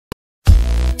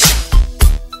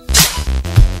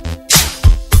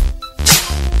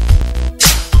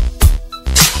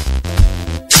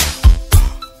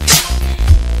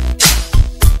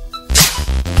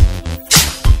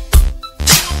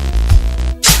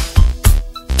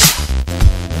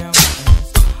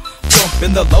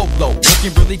in the low-low,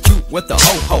 looking really cute with the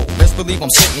ho-ho. Best believe I'm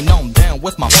sitting on down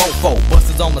with my fofo.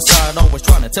 Busters on the side, always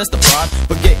trying to test the pride,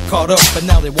 but get caught up, but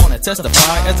now they wanna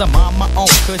testify as I'm on my own.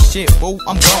 Cause shit, boo,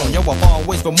 I'm gone. Yo, I've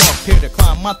always been up here to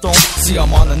climb my throne. See,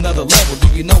 I'm on another level, do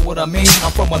you know what I mean?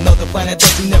 I'm from another planet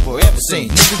that you never ever seen.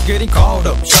 Niggas getting called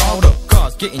up, shawed up,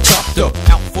 cars getting chopped up.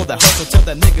 Out for the hustle, tell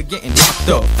that nigga getting locked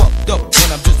up. Fucked up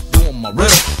when I'm just doing my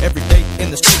riddle. Every day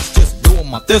in the streets, just doing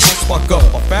my thistle. Spark up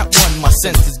a fat one, my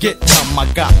senses get numb. I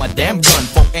got my damn gun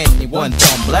for anyone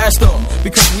dumb. Blast them,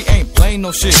 because we ain't playing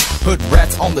no shit. Hood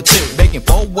rats on the tip, begging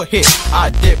for a hit. I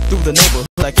dip through the neighborhood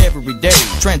like every day.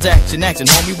 Transaction action,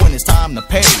 homie, when it's time to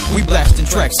pay. We blasting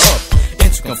tracks up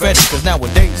into confetti, cause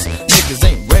nowadays niggas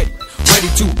ain't ready. Ready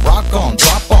to rock on,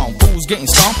 drop on. Fools getting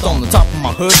stomped on. The top of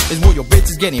my hood is where your bitch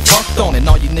is getting fucked on. And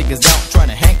all you niggas out trying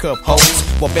to handcuff hoes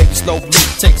while baby slowly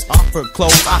takes off her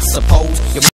clothes. I suppose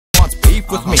your wants beef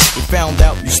with me. You found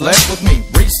out you slept with me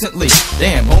recently.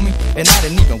 Damn, homie, and I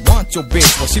didn't even want your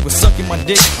bitch while she was sucking my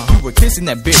dick. You were kissing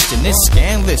that bitch and it's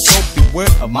scandalous, so beware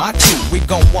of my crew. We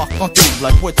gon' walk on through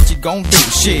like what you gon' do.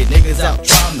 Shit, niggas out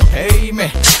trying to pay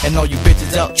me, and all you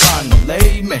bitches out trying to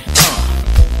lay me.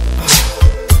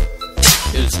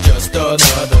 It's just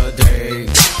another day in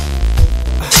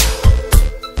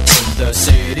the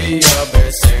city of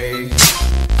SA.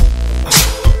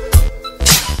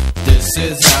 This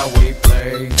is how we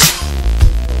play,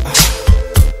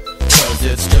 cause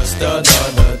it's just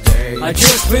another day. I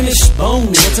just finished boning,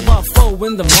 it's about 4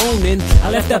 in the morning. I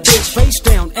left that bitch face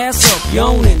down, ass up,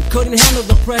 yawning. Couldn't handle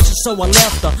the pressure, so I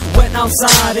left her. Went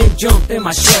outside and jumped in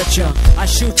my stretcher. I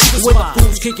shoot to the spot,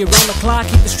 fools kick it round the clock.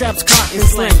 Keep the straps cocked and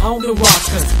slang on the rocks.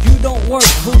 Cause you don't work,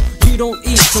 boo, you don't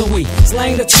eat. So we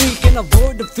slang the tweak and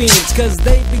avoid the fiends, cause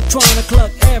they be trying to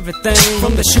cluck everything,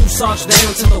 from the shoe socks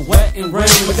down to the wet and rain.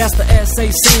 But that's the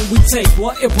SA scene, we take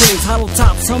what it brings. Hollow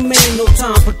tops, some man, no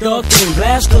time production.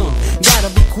 Blast them, gotta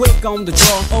be quick on the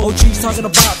draw. OGs talking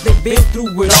about they been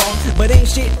through it all, but ain't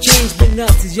shit changed, been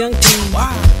up since young king.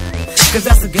 Why? Cause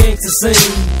that's the gangster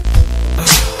scene.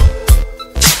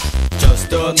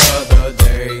 Just another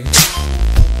day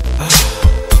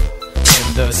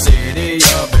in the city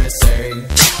of SA.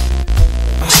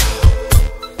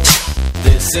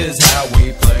 This is how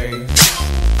we play,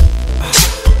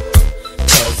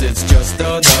 cause it's just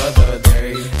another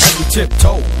day. As we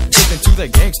tiptoe into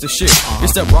that gangster shit,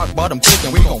 it's that rock bottom click,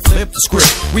 and we gon' flip the script.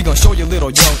 We gon' show your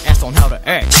little young ass on how to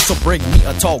act. So bring me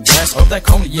a tall glass of that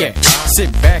cognac.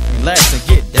 Sit back, relax, and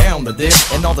get down to this.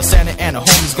 And all the Santa Ana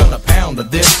homies gonna pound to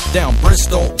this. Down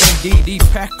Bristol, MDD,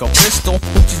 pack a pistol.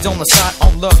 Hoochies on the side,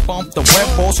 all up on the web.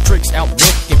 Balls tricks out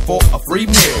looking for a free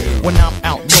meal, when I'm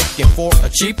out looking for a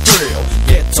cheap thrill.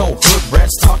 Ghetto hood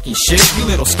rats talking shit. You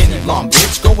little skinny blonde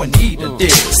bitch, go and eat a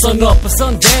dick. Sun up or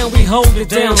sun down, we hold it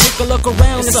down. Take a look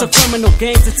around, it's a criminal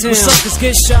gang to town. Where suckers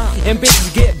get shot and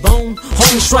bitches get boned.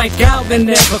 Homies strike out and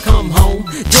never come home.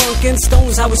 Drunk and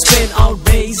stones, how we spend all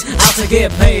days. Out to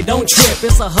get paid, don't trip,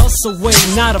 it's a hustle way,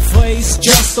 not a phrase.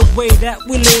 Just the way that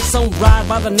we live, some ride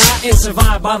by the night and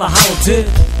survive by the hollow tip.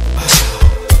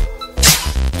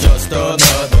 Just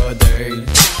another day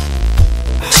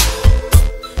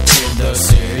in the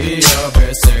city of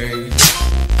SA.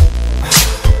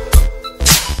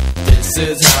 This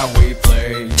is how we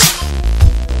play,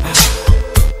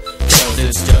 cause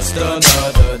it's just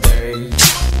another day.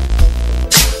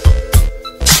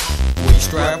 We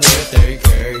strap with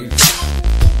AKs.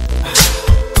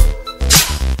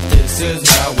 This is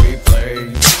how we play.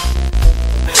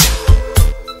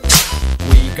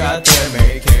 We got them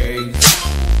AKs,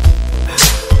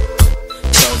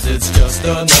 cause it's just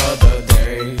another